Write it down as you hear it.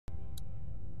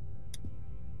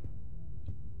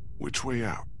Which way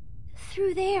out?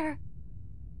 Through there.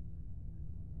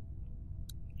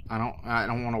 I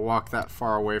don't want to walk that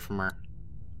far away from her.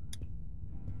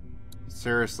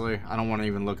 Seriously, I don't want to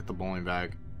even look at the bowling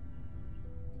bag.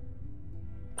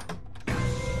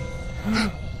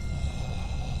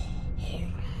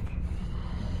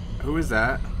 Who is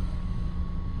that?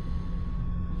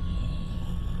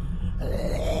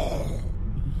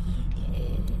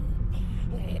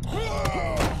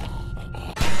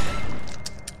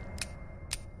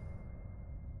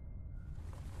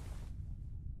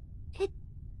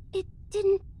 It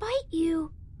didn't bite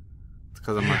you. It's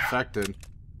because I'm infected.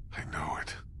 I know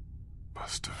it.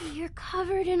 Must have. You're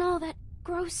covered in all that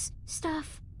gross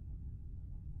stuff.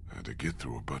 Had to get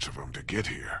through a bunch of them to get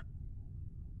here.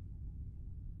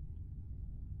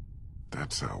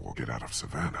 That's how we'll get out of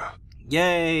Savannah.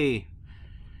 Yay!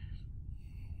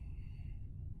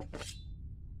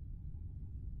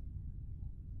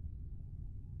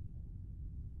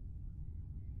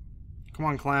 Come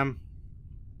on, Clem.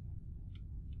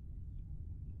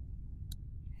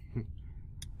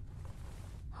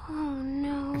 Oh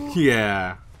no.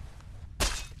 Yeah.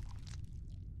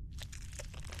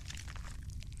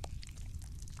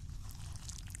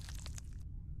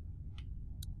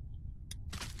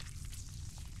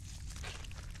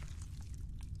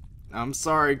 I'm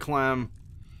sorry, Clem.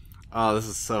 Oh, this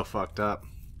is so fucked up.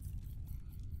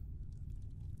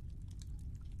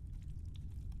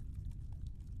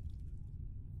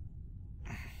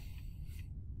 I'm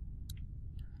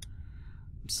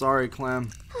sorry,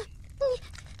 Clem.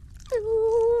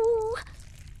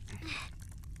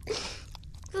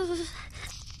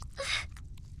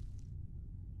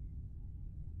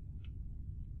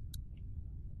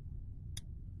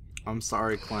 I'm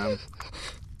sorry, Clem.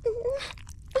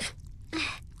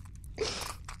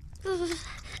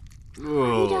 Are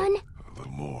you done? A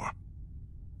little more.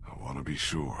 I want to be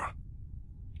sure.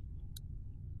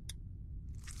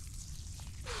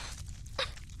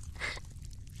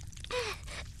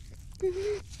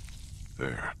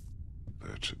 There.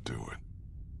 That should do it.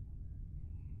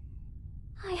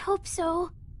 I hope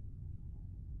so.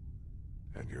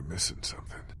 And you're missing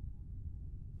something.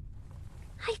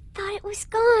 I thought it was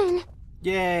gone.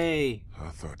 Yay! I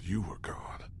thought you were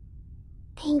gone.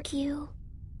 Thank you.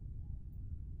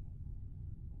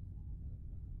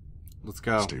 Let's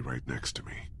go. Stay right next to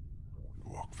me.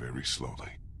 Walk very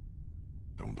slowly.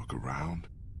 Don't look around.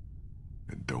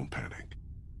 And don't panic.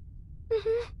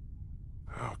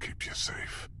 I'll keep you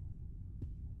safe.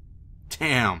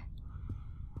 Damn.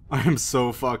 I am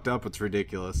so fucked up, it's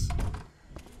ridiculous.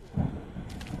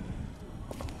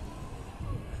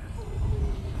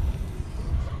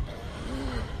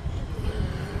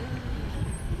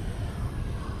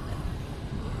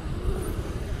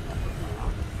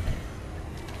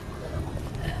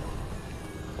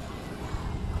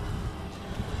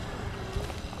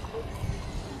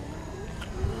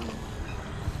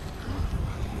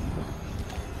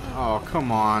 Oh,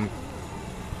 come on.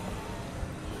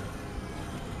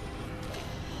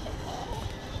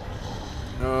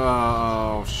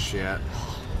 Oh, shit.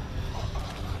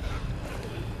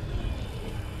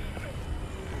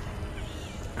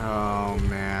 Oh,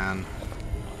 man.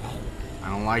 I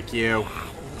don't like you.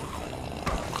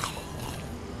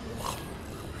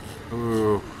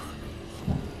 Ooh.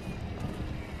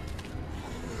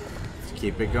 Let's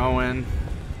keep it going.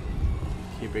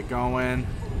 Keep it going.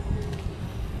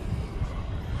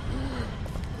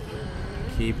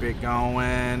 Keep it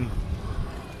going.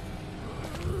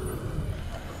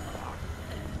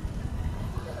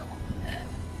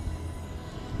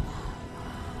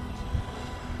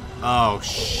 Oh,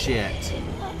 shit.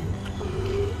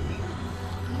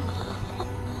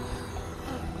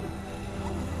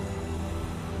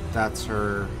 That's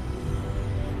her.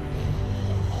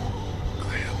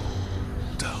 Clem,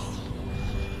 don't.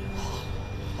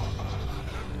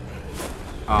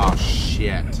 Oh,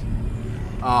 shit.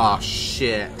 Oh,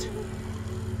 shit.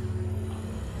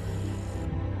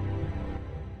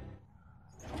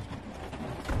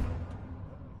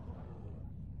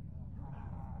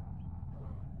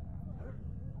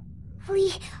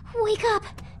 Lee, wake up.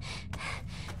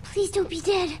 Please don't be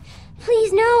dead.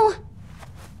 Please, no.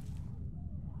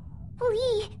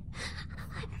 Lee,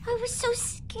 I was so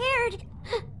scared.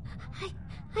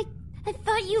 I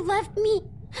thought you left me.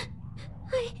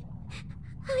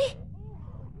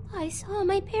 I saw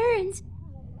my parents.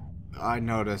 I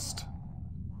noticed.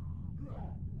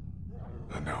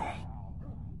 I know.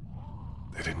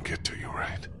 They didn't get to you,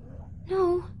 right?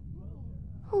 No.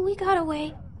 We got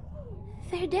away.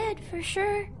 They're dead for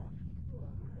sure.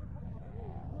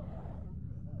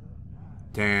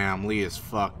 Damn, Lee is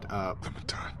fucked up.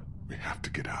 Clementine, We have to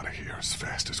get out of here as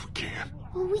fast as we can.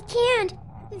 Well, we can't.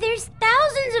 There's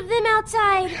thousands of them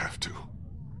outside. We have to.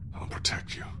 I'll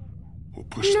protect you. We'll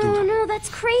push through No, them. no, that's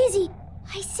crazy.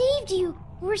 I saved you.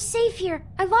 We're safe here.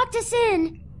 I locked us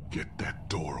in. Get that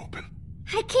door open.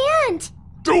 I can't.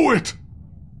 Do it!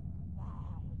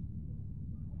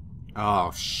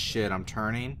 Oh, shit, I'm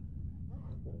turning.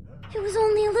 It was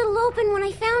only a little open when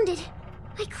I found it.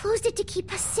 I closed it to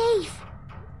keep us safe.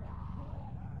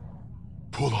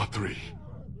 Pull on 3.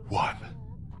 1,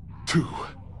 2,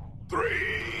 3.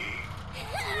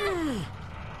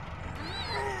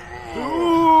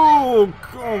 Oh,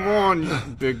 come on, you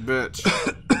big bitch.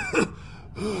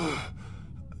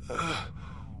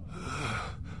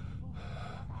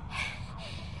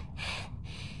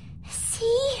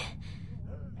 See?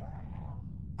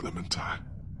 Clementine,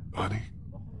 honey.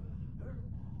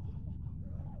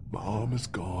 My arm is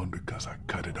gone because I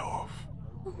cut it off.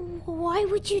 Why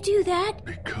would you do that?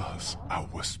 Because I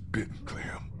was bitten,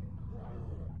 Clem.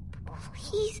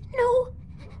 Please, no.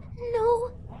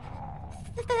 No.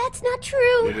 That's not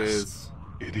true. It is.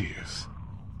 It is.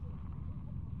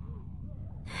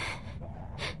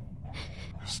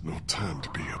 There's no time to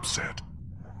be upset.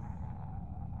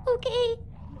 Okay.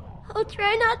 I'll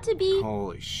try not to be.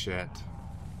 Holy shit.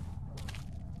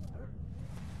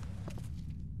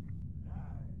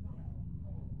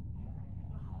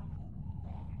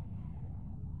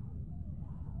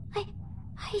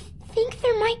 I think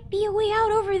there might be a way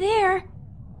out over there.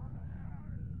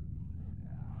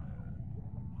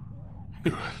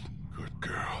 Good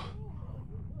girl.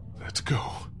 Let's go.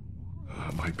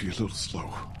 I might be a little slow.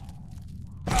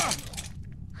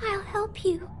 I'll help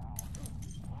you.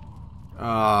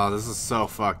 Oh, this is so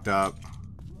fucked up.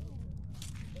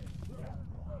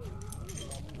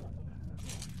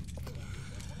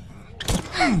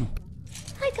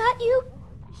 I got you.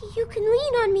 You can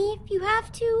lean on me if you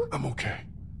have to. I'm okay.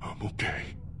 I'm okay.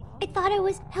 I thought I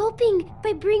was helping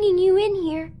by bringing you in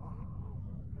here.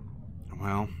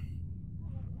 Well,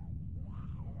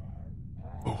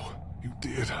 Oh, you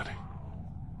did, honey.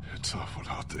 It's awful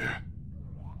out there.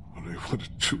 Well, they would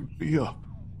have chewed me up.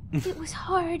 It was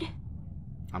hard.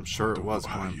 I'm sure it Don't was know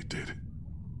how one. you did it,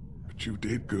 but you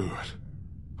did good.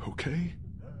 Okay?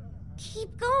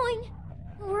 Keep going.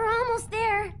 We're almost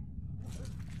there.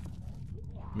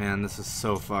 Man, this is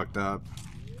so fucked up.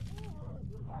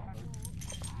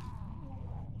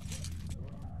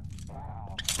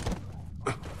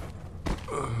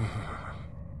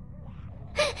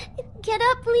 Get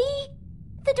up, Lee.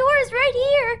 The door is right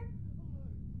here.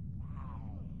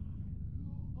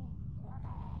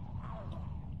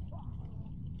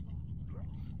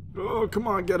 Oh, come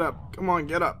on, get up. Come on,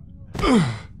 get up.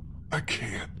 I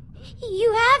can't.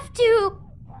 You have to.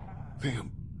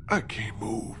 Damn, I can't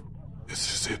move.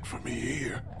 This is it for me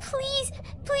here. Please,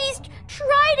 please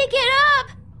try to get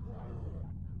up.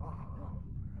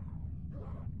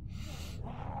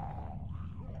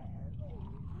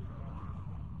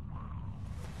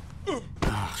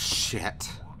 Oh, shit.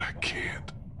 I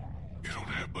can't. You don't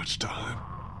have much time.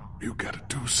 You gotta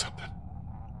do something.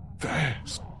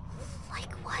 Fast.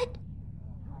 Like what?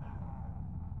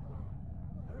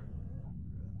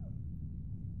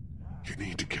 You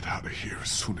need to get out of here as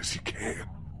soon as you can.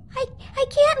 I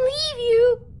can't leave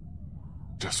you.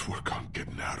 Just work on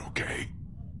getting out, okay?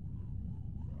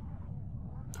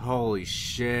 Holy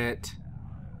shit.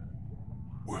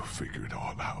 We'll figure it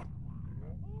all out.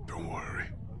 Don't worry.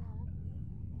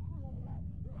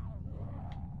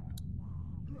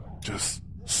 Just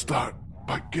start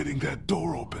by getting that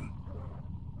door open.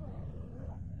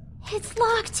 It's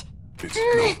locked. It's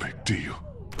no big deal.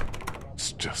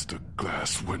 It's just a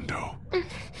glass window.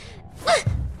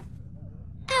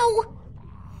 Ow.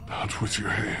 Not with your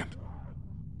hand.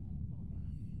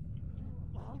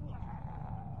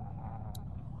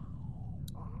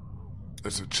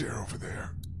 There's a chair over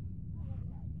there.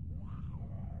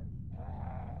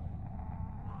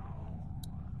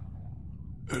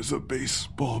 There's a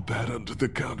baseball bat under the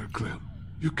counter, Clem.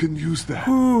 You can use that.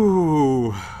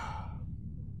 Ooh.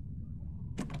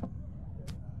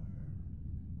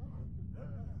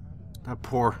 That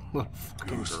poor little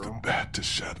fucking Use the girl. bat to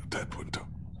shatter that window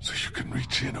so you can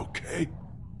reach in, okay?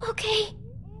 Okay.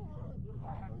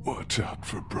 Watch out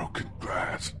for broken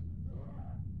glass.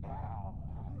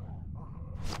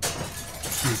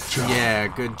 Good job. Yeah,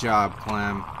 good job,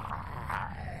 Clem.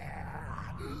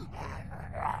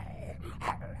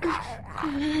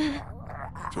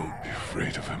 Don't be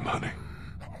afraid of him, honey.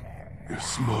 You're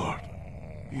smart.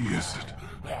 He isn't.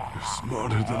 You're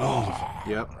smarter than all of them.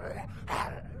 Yep.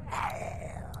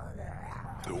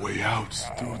 The way out's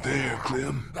through there,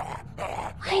 Clem.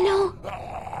 I know.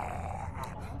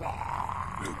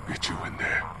 get you in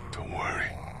there. Don't worry.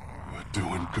 We're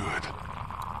doing good.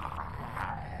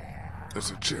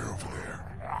 There's a chair over there.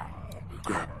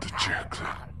 Grab the chair,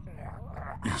 Clem.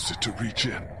 Use it to reach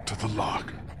in to the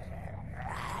lock.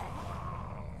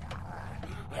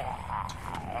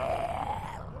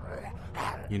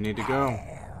 You need to go.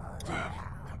 Clem,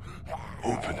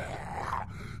 open it.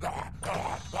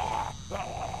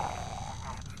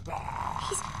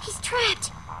 He's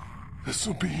trapped.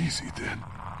 This'll be easy then.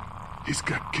 He's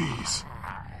got keys.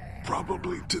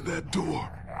 Probably to that door.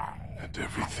 And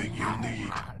everything you'll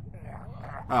need.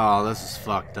 Oh, this is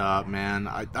fucked up, man.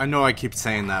 I know I keep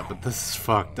saying that, but this is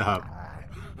fucked up.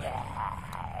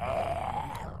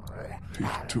 You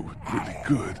do it really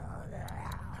good.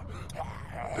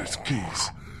 There's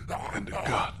keys and a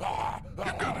gun.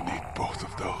 You're gonna need both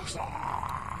of those.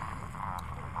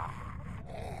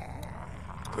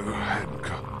 There are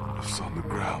handcuffs on the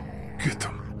ground. Get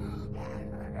them.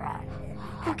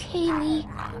 Okay, Lee.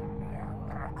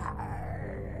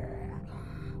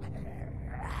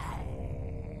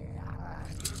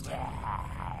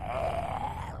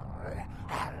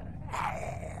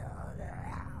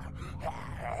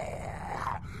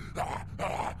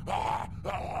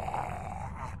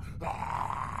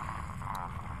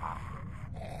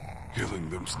 Killing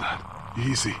them's not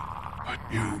easy, but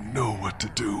you know what to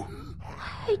do.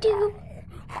 I do.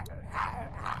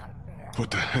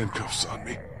 Put the handcuffs on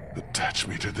me. Attach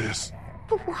me to this.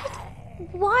 But what?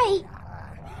 Why?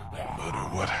 No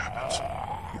matter what happens,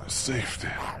 you're safe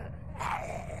then.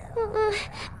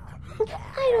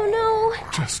 I don't know.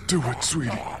 Just do it,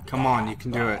 sweetie. Come on, you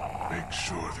can do it. Make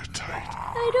sure they're tight.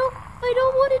 I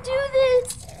don't want to do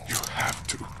this. You have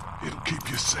to. It'll keep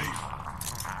you safe.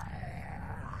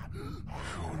 You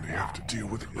only have to deal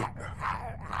with him now.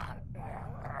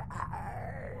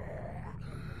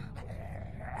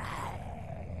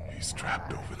 He's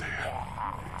trapped over there.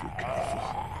 If you're careful,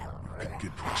 you can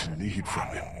get what you need from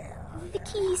him. The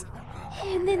keys,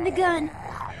 and then the gun.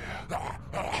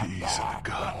 Keys and the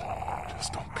gun.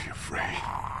 Just don't be afraid.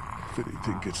 If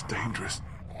anything gets dangerous,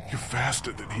 you're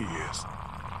faster than he is.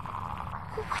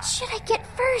 What should I get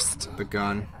first? The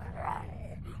gun.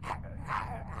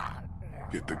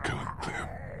 Get the gun, Clem.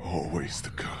 Always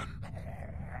the gun.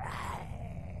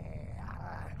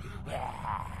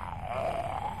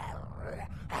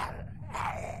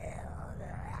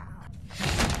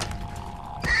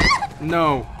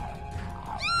 No.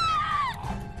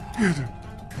 Get him!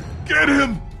 Get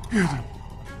him! Get him!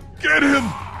 Get him!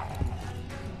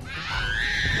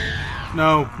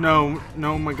 No, no,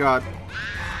 no, my God.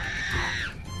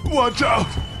 Watch out!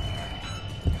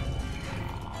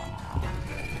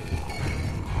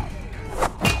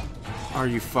 Are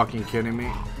you fucking kidding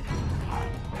me?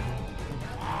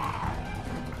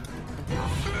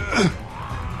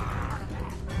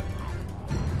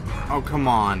 Oh, come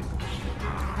on.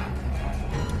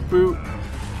 Boot.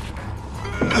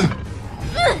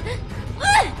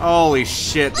 Holy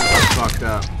shit, this is fucked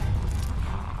up.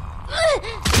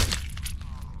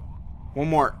 One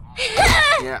more.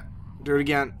 Yeah, do it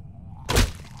again.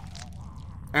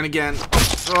 And again.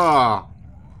 Oh.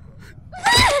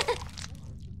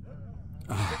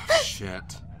 Oh,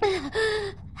 shit.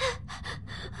 I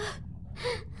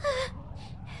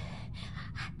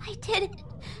did it.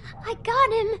 I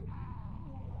got him.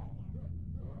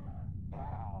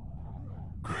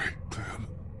 Great, Clem.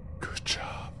 Good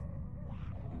job.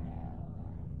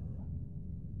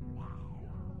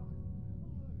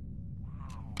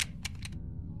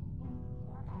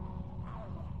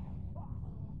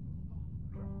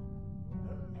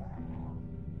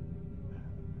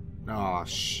 Oh,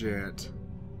 shit.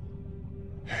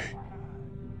 Hey.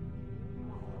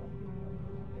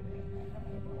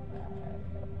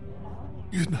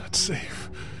 You're not safe.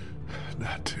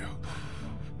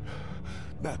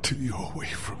 Not till you're away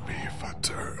from me if I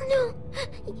turn. No,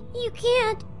 you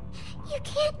can't. You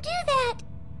can't do that.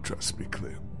 Trust me,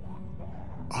 Clem.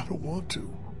 I don't want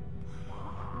to.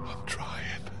 I'm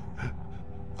trying.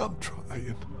 I'm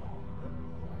trying.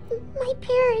 My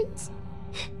parents.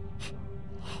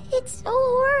 It's so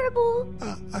horrible.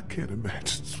 I can't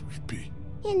imagine, sweet pea.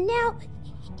 And now,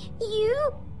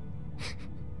 you?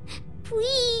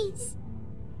 Please.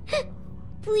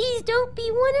 Please don't be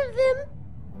one of them.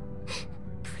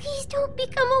 Please don't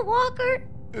become a walker.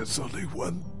 There's only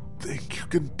one thing you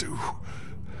can do.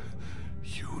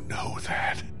 You know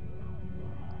that.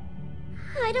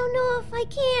 I don't know if I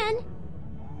can.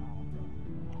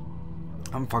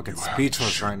 I'm fucking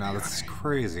speechless right now. This is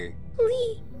crazy.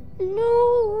 Lee,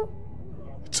 no.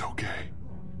 It's okay.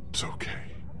 It's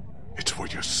okay. It's for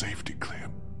your safety,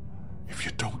 Clem. If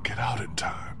you don't get out in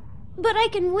time. But I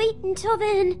can wait until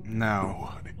then. No.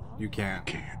 honey. You can't.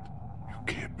 You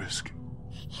can't risk it.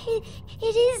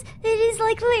 It is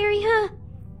like Larry, huh?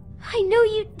 I know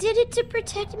you did it to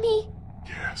protect me.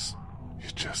 Yes, you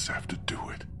just have to do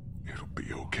it. It'll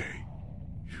be okay.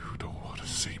 You don't want to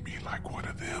see me like one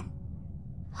of them.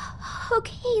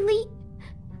 Okay, Lee.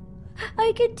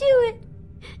 I can do it.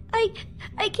 I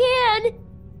can.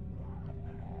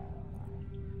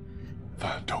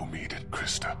 Find Omid and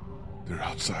Krista. They're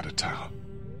outside of town,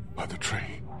 by the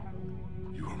train.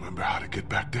 You remember how to get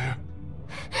back there?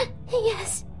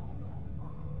 Yes.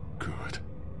 Good.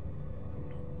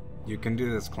 You can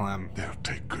do this, Clem. They'll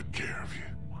take good care of you.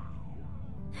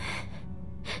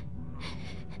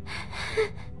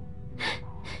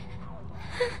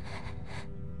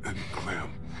 And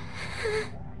Clem.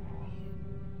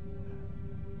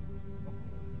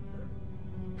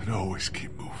 And always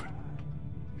keep moving.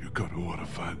 You're gonna want to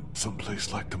find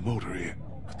someplace like the motor inn,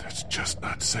 but that's just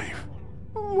not safe.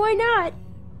 Why not?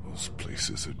 Those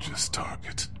places are just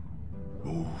targets.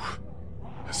 Move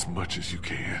as much as you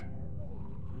can.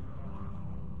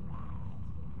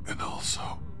 And also...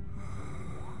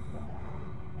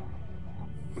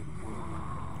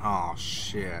 Oh,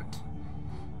 shit.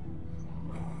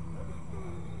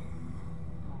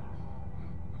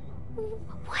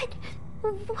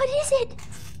 What is it?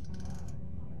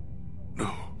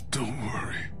 No, don't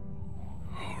worry.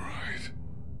 All right.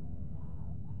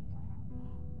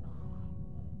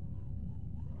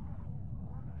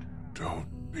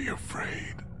 Don't be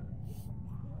afraid.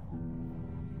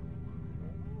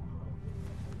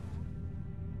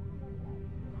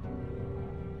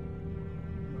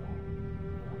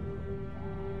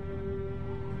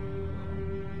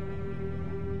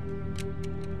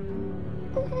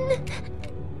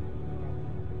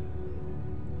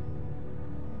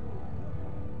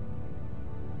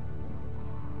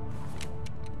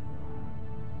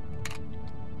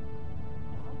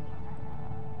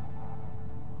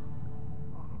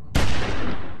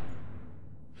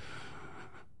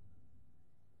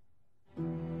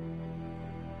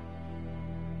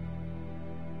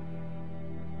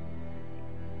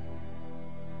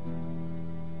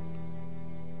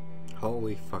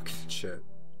 Holy fucking shit.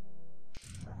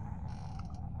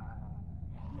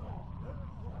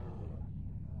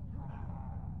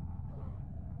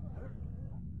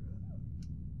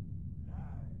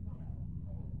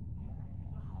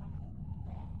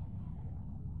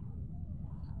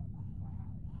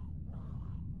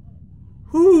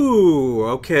 Whew,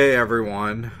 okay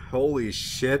everyone. Holy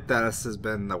shit, this has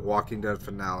been the Walking Dead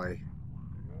finale.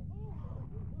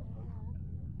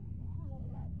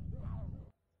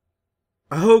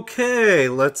 Okay,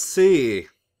 let's see.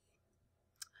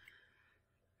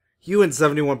 You and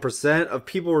 71% of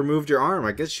people removed your arm.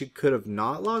 I guess you could have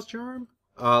not lost your arm?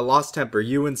 Lost temper.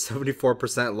 You and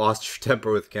 74% lost your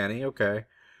temper with Kenny. Okay.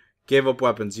 Gave up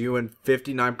weapons. You and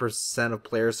 59% of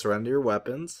players surrender your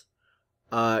weapons.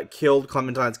 Killed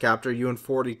Clementine's captor. You and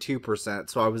 42%.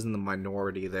 So I was in the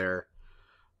minority there.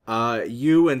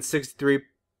 You and 63%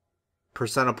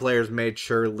 of players made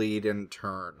sure Lee didn't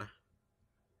turn.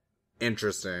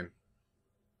 Interesting.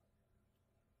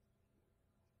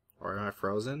 Or am I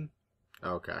frozen?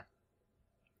 Okay.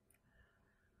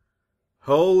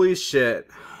 Holy shit.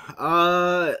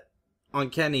 On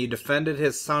Kenny, you defended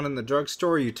his son in the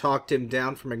drugstore. You talked him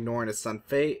down from ignoring his son's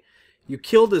fate. You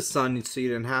killed his son so you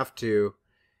didn't have to.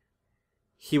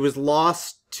 He was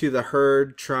lost to the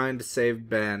herd trying to save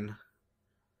Ben.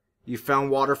 You found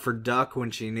water for Duck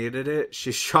when she needed it.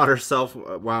 She shot herself.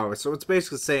 Wow. So it's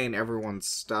basically saying everyone's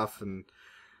stuff. And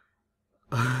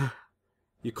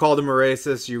you called him a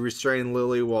racist. You restrained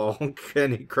Lily while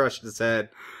Kenny crushed his head.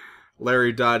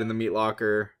 Larry died in the meat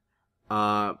locker.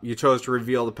 You chose to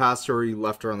reveal the past story. You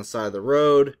left her on the side of the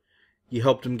road. You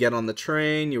helped him get on the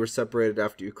train. You were separated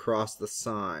after you crossed the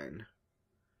sign.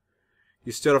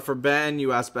 You stood up for Ben.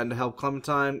 You asked Ben to help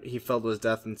Clementine. He fell to his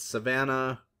death in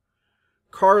Savannah.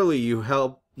 Carly,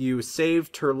 you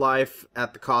saved her life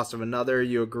at the cost of another.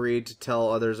 You agreed to tell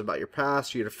others about your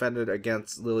past. You defended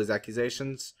against Lily's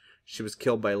accusations. She was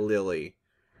killed by Lily.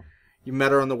 You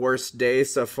met her on the worst day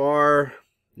so far.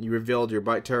 You revealed your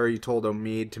bite to her. You told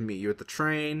Omid to meet you at the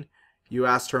train. You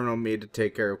asked her and Omid to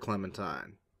take care of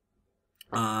Clementine.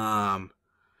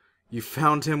 You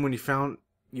found him when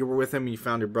you were with him and you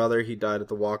found your brother. He died at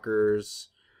the Walkers.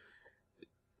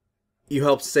 You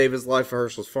helped save his life at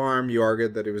Herschel's farm. You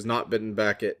argued that he was not bitten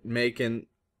back at Macon.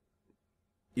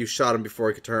 You shot him before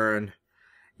he could turn.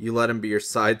 You let him be your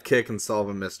sidekick and solve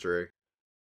a mystery.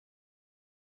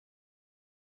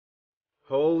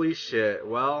 Holy shit.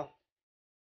 Well,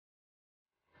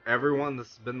 everyone, this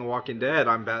has been The Walking Dead.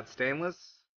 I'm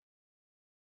Badstainless.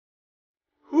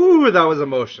 Ooh, that was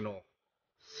emotional.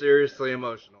 Seriously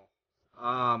emotional.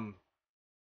 I'm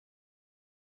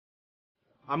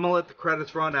gonna let the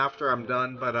credits run after I'm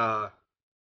done, but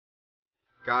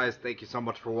guys, thank you so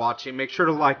much for watching. Make sure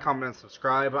to like, comment, and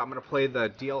subscribe. I'm gonna play the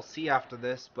DLC after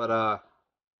this, but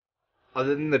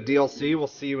other than the DLC, we'll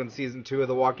see you in Season 2 of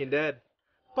The Walking Dead.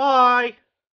 Bye!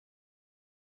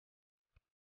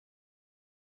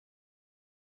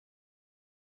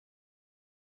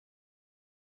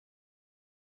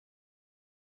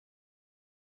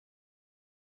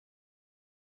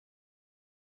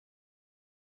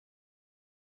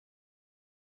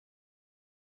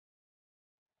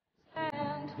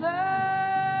 Antlers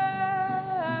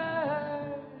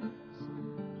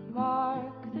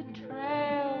mark the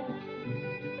trail.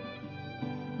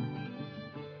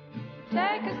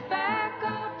 Take us back,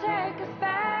 oh, take us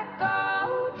back,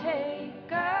 oh,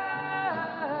 take us.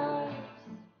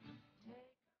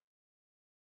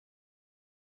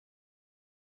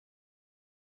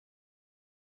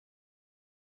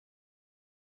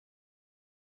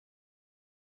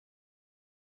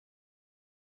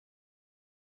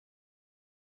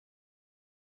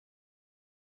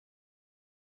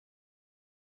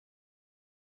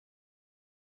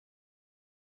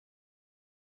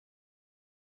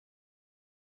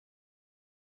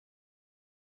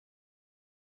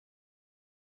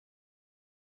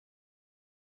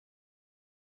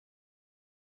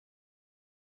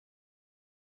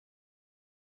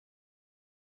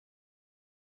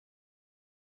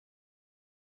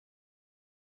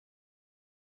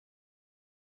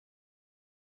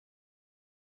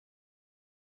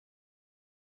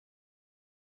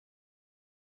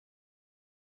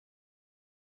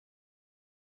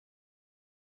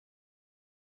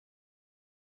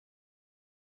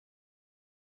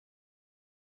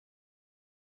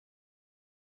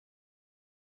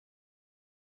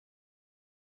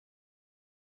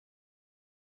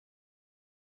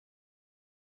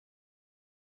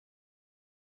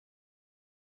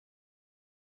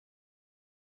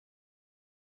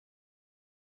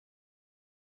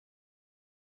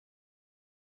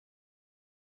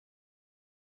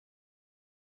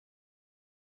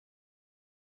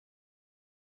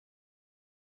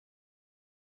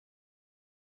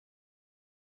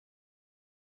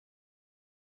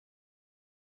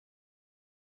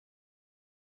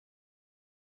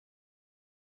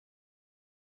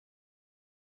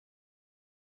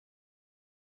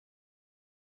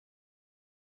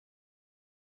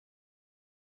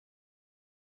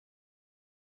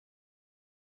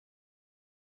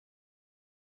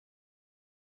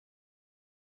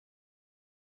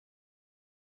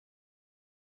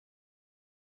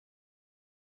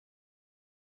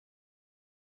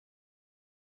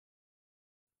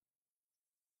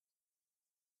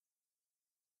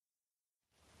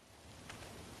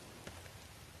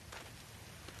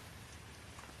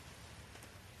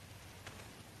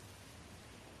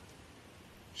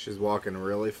 She's walking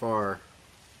really far.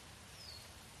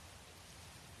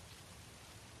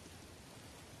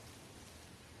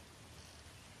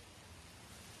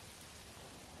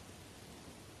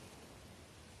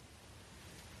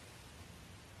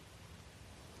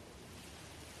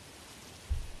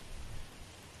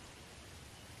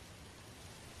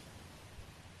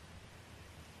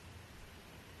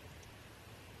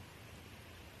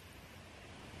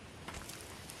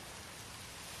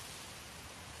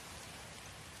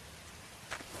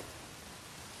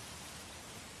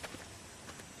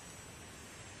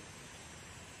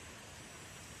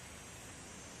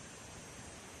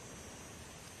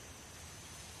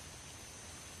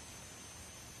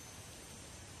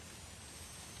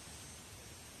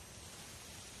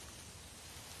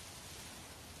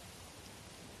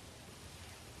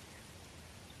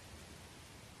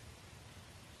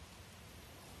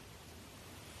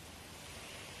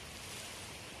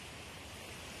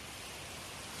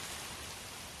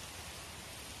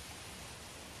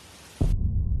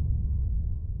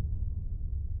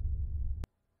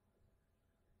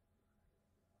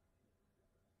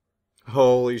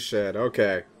 Holy shit,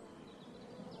 okay.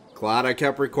 Glad I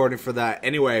kept recording for that.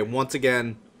 Anyway, once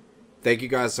again, thank you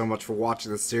guys so much for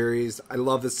watching this series. I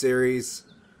love this series.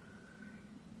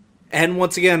 And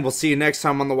once again, we'll see you next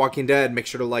time on The Walking Dead. Make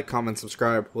sure to like, comment,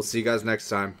 subscribe. We'll see you guys next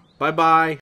time. Bye-bye.